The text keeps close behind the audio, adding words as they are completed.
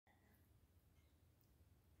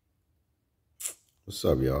What's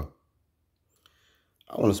up, y'all?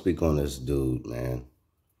 I want to speak on this dude, man.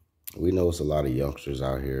 We know it's a lot of youngsters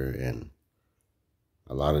out here, and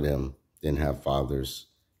a lot of them didn't have fathers.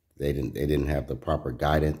 They didn't have the proper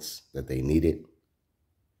guidance that they needed.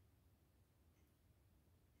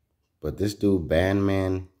 But this dude,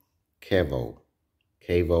 Bandman Kevo,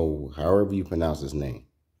 however you pronounce his name.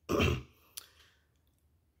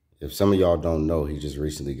 If some of y'all don't know, he just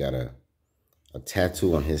recently got a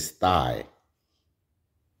tattoo on his thigh.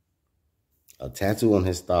 A tattoo on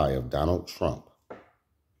his thigh of Donald Trump.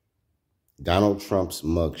 Donald Trump's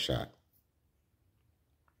mugshot.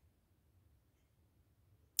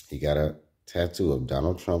 He got a tattoo of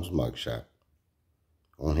Donald Trump's mugshot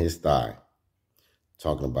on his thigh,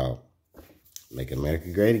 talking about make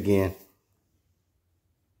America great again.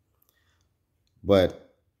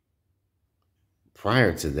 But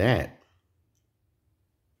prior to that,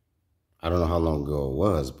 I don't know how long ago it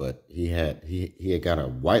was, but he had got a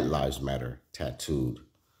White Lives Matter tattooed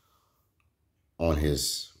on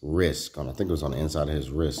his wrist. I think it was on the inside of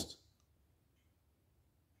his wrist.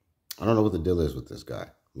 I don't know what the deal is with this guy.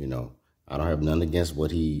 You know, I don't have none against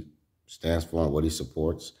what he stands for and what he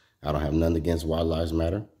supports. I don't have none against White Lives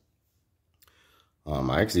Matter.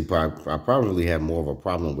 I probably have more of a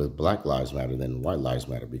problem with Black Lives Matter than White Lives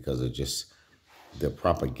Matter because of just the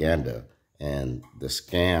propaganda and the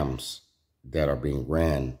scams that are being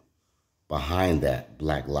ran behind that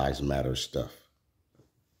Black Lives Matter stuff.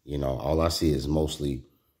 You know, all I see is mostly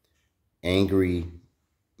angry,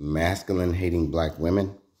 masculine-hating black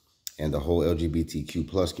women and the whole LGBTQ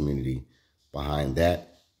plus community behind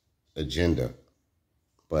that agenda.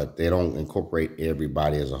 But they don't incorporate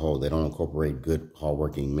everybody as a whole. They don't incorporate good,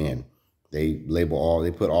 hardworking men. They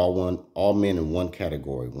put all men in one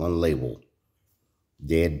category, one label.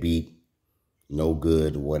 Deadbeat, no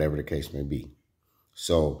good, whatever the case may be.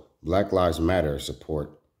 So Black Lives Matter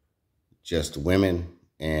support just women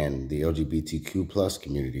and the LGBTQ plus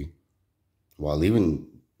community while leaving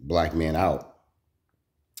black men out.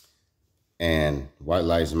 And White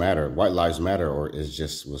Lives Matter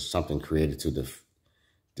was something created to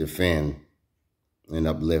defend and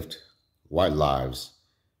uplift white lives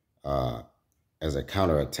as a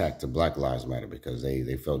counterattack to Black Lives Matter because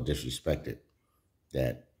they felt disrespected,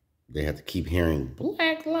 that they had to keep hearing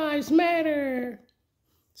Black Lives Matter.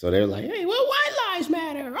 So they're like, hey, well, White Lives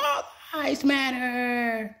Matter, all lives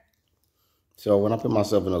matter. So when I put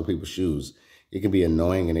myself in other people's shoes, it can be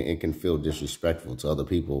annoying and it can feel disrespectful to other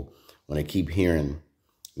people when they keep hearing,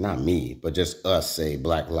 not me, but just us say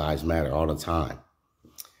Black Lives Matter all the time.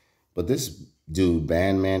 But this dude,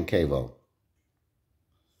 Bandman Kevo,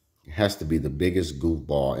 has to be the biggest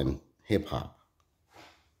goofball in hip hop.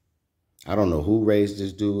 I don't know who raised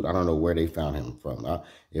this dude. I don't know where they found him from.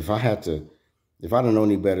 If I didn't know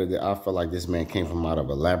any better, I felt like this man came from out of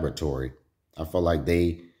a laboratory. I felt like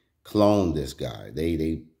they cloned this guy.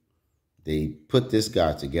 They put this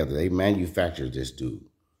guy together. They manufactured this dude.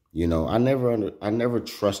 You know, I never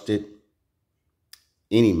trusted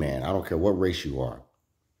any man. I don't care what race you are.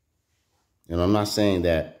 And I'm not saying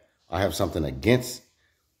that I have something against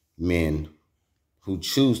men who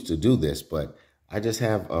choose to do this, but I just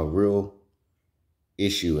have a real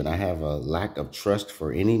issue and I have a lack of trust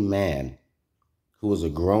for any man who is a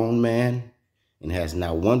grown man and has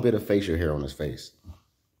not one bit of facial hair on his face.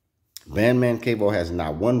 Bandman Kevo has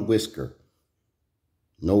not one whisker,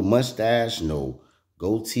 no mustache, no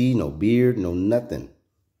goatee, no beard, no nothing.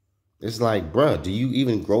 It's like, bruh, do you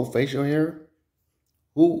even grow facial hair?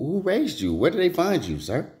 Who raised you? Where did they find you,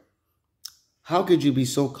 sir? How could you be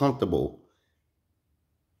so comfortable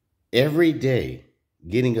every day,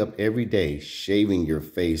 getting up every day, shaving your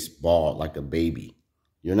face bald like a baby?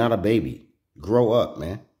 You're not a baby. Grow up,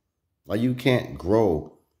 man. Like you can't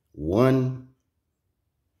grow one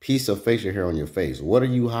piece of facial hair on your face. What are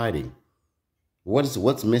you hiding?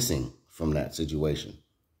 What's missing from that situation?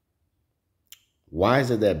 Why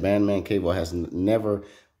is it that Bandman Kevo has never?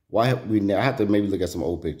 I have to maybe look at some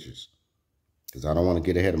old pictures because I don't want to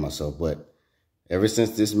get ahead of myself. But ever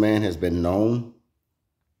since this man has been known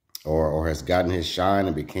or has gotten his shine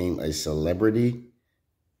and became a celebrity,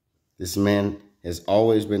 this man has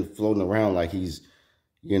always been floating around like he's,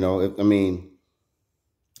 you know,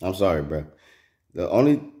 I'm sorry, bro. The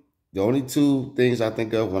only two things I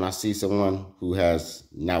think of when I see someone who has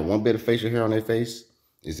not one bit of facial hair on their face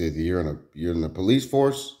is either you're in the police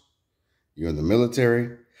force, you're in the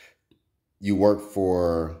military, you work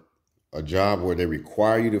for a job where they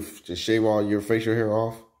require you to shave all your facial hair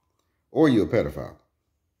off, or you're a pedophile,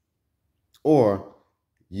 or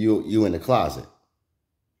you in the closet.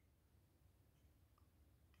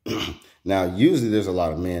 Now, usually there's a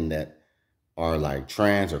lot of men that are like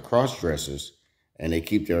trans or cross dressers, and they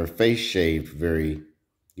keep their face shaved very,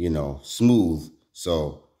 smooth.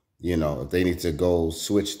 So, if they need to go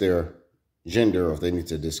switch their gender, or if they need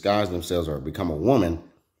to disguise themselves or become a woman,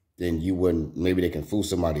 then maybe they can fool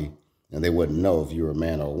somebody and they wouldn't know if you're a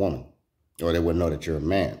man or a woman, or they wouldn't know that you're a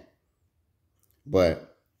man.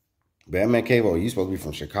 But Bandman Kevo, you're supposed to be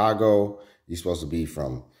from Chicago. You're supposed to be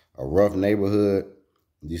from a rough neighborhood.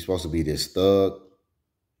 You're supposed to be this thug.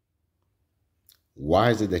 Why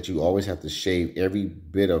is it that you always have to shave every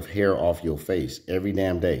bit of hair off your face every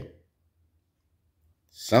damn day?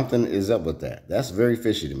 Something is up with that. That's very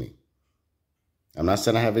fishy to me. I'm not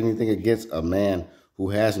saying I have anything against a man who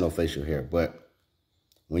has no facial hair, but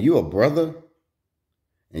when you a brother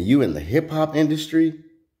and you in the hip hop industry,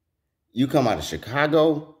 you come out of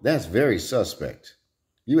Chicago, that's very suspect.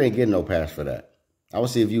 You ain't getting no pass for that. I would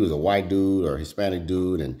see if you was a white dude or a Hispanic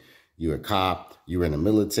dude and you're a cop, you're in the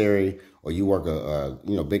military, or you work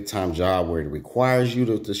a big time job where it requires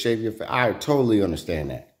you to shave your face. I totally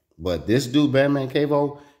understand that. But this dude, Bandman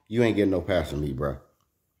Kevo, you ain't getting no pass from me, bro.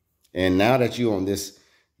 And now that you on this,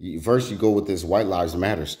 first you go with this White Lives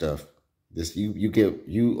Matter stuff. This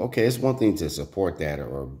okay, it's one thing to support that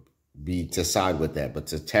or be to side with that, but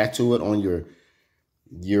to tattoo it on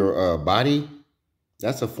your body,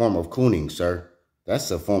 that's a form of cooning, sir.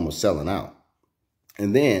 That's a form of selling out.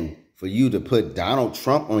 And then for you to put Donald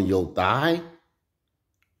Trump on your thigh,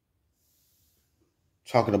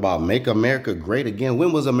 talking about make America great again.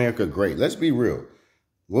 When was America great? Let's be real.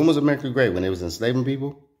 When was America great? When they was enslaving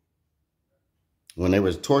people? When they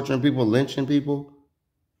was torturing people, lynching people?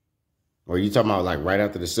 Or are you talking about like right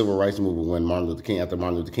after the civil rights movement when after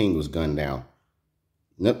Martin Luther King was gunned down?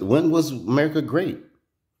 When was America great?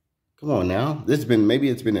 Come on now. Maybe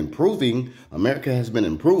it's been improving. America has been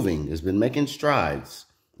improving. It's been making strides.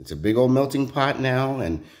 It's a big old melting pot now.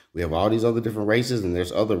 And we have all these other different races. And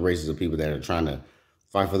there's other races of people that are trying to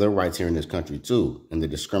fight for their rights here in this country too. And the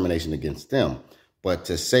discrimination against them. But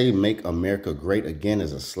to say make America great again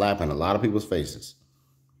is a slap in a lot of people's faces.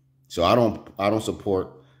 So I don't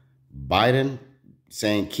support Biden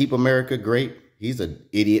saying keep America great. He's an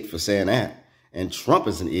idiot for saying that. And Trump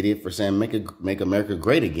is an idiot for saying make America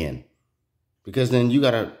great again. Because then you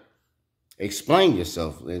got to explain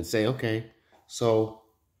yourself and say, okay, so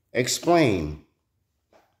explain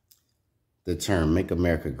the term make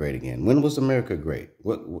America great again. When was America great?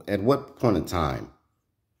 At what point in time?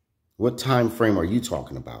 What time frame are you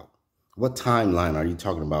talking about? What timeline are you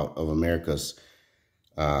talking about of America's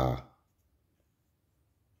time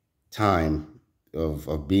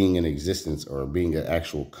of being in existence or being an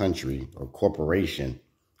actual country or corporation?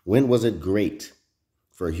 When was it great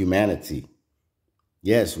for humanity?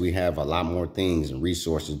 Yes, we have a lot more things and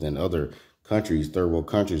resources than other countries, third world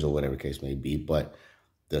countries or whatever the case may be, but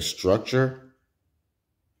the structure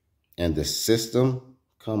and the system,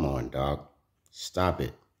 come on, dog. Stop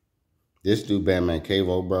it. This dude, Bandman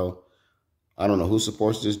Kevo, bro, I don't know who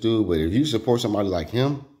supports this dude, but if you support somebody like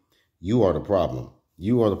him, you are the problem.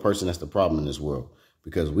 You are the person that's the problem in this world,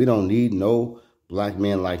 because we don't need no black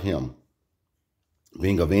men like him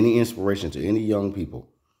being of any inspiration to any young people.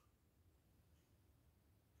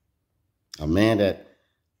 A man that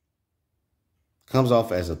comes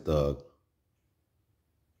off as a thug,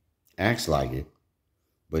 acts like it,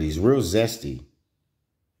 but he's real zesty,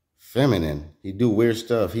 feminine. He do weird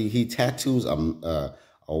stuff. He tattoos a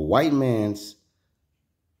white man's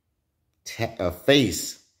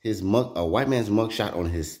face, a white man's mugshot on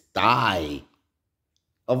his thigh,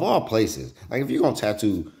 of all places. Like, if you're gonna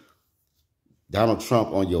tattoo Donald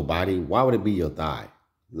Trump on your body, why would it be your thigh?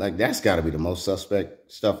 Like, that's got to be the most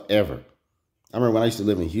suspect stuff ever. I remember when I used to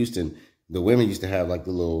live in Houston, the women used to have like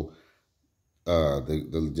the little,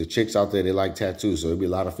 the chicks out there, they like tattoos. So there'd be a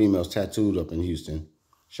lot of females tattooed up in Houston.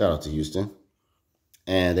 Shout out to Houston.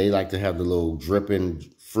 And they like to have the little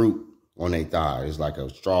dripping fruit on their thigh. It's like a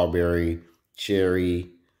strawberry,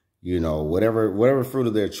 cherry, whatever fruit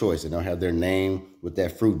of their choice. And they'll have their name with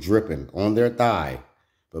that fruit dripping on their thigh.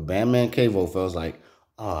 But Bandman Kevo feels like,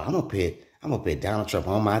 oh, I'm gonna put Donald Trump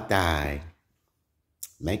on my thigh.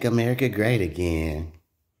 Make America great again.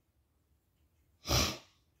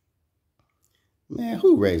 Man,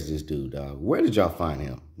 who raised this dude, dog? Where did y'all find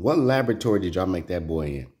him? What laboratory did y'all make that boy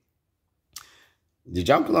in? Did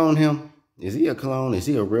y'all clone him? Is he a clone? Is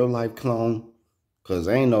he a real life clone? Because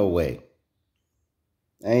ain't no way.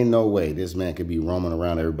 Ain't no way this man could be roaming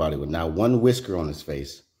around everybody with not one whisker on his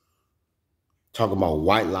face, talking about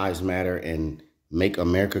white lives matter and make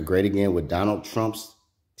America great again with Donald Trump's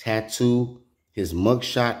tattoo, his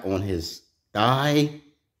mugshot on his thigh.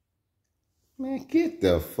 Man, get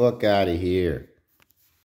the fuck out of here.